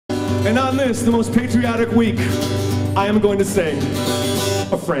And on this, the most patriotic week, I am going to sing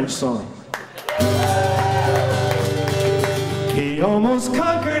a French song. He almost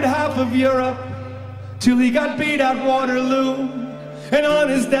conquered half of Europe till he got beat at Waterloo. And on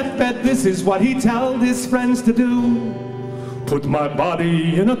his deathbed, this is what he told his friends to do. Put my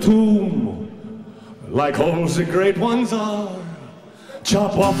body in a tomb, like all the great ones are.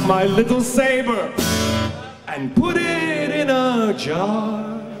 Chop off my little saber and put it in a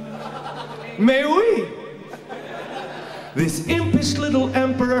jar. Mais oui! This impish little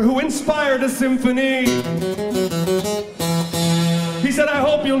emperor who inspired a symphony. He said, I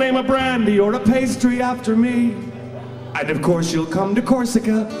hope you'll name a brandy or a pastry after me. And of course you'll come to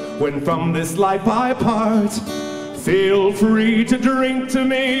Corsica when from this life I part. Feel free to drink to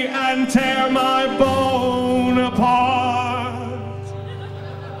me and tear my bone apart.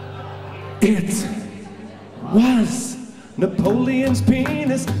 It was Napoleon's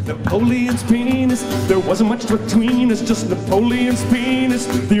penis, Napoleon's penis. There wasn't much between us, just Napoleon's penis.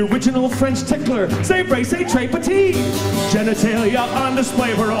 The original French tickler, c'est vrai, c'est très petit. Genitalia on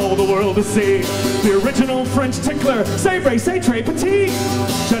display for all the world to see. The original French tickler, c'est vrai, c'est très petit.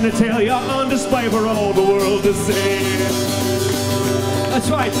 Genitalia on display for all the world to see. That's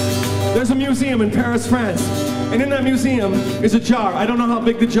right, there's a museum in Paris, France. And in that museum is a jar. I don't know how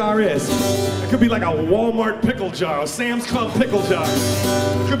big the jar is. It could be like a Walmart pickle jar, a Sam's Club pickle jar.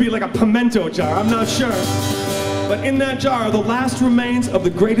 It could be like a pimento jar, I'm not sure. But in that jar are the last remains of the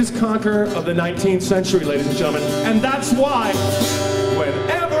greatest conqueror of the 19th century, ladies and gentlemen. And that's why,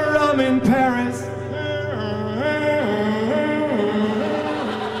 whenever I'm in Paris,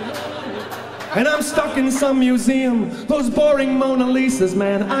 and I'm stuck in some museum, those boring Mona Lisas,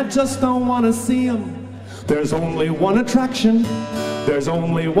 man, I just don't want to see them. There's only one attraction, there's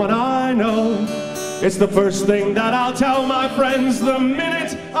only one I know. It's the first thing that I'll tell my friends the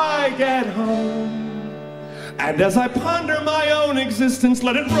minute I get home. And as I ponder my own existence,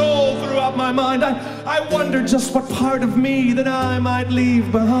 let it roll throughout my mind, I wonder just what part of me that I might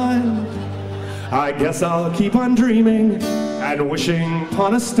leave behind. I guess I'll keep on dreaming and wishing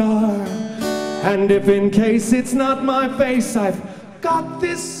upon a star. And if in case it's not my face, I've got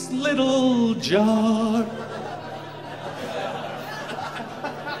this little jar.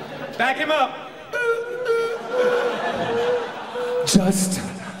 Back him up. Just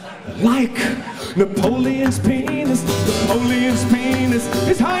like Napoleon's penis, Napoleon's penis,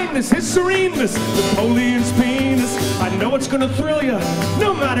 His Highness, His Sereneness, Napoleon's penis. I know it's gonna thrill you,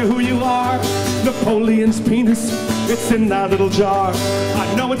 no matter who you are. Napoleon's penis, it's in that little jar.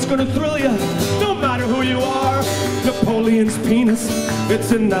 I know it's gonna thrill you, no matter who you are. Napoleon's penis,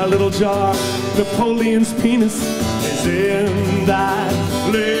 it's in that little jar. Napoleon's penis is in that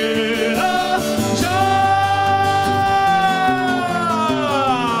little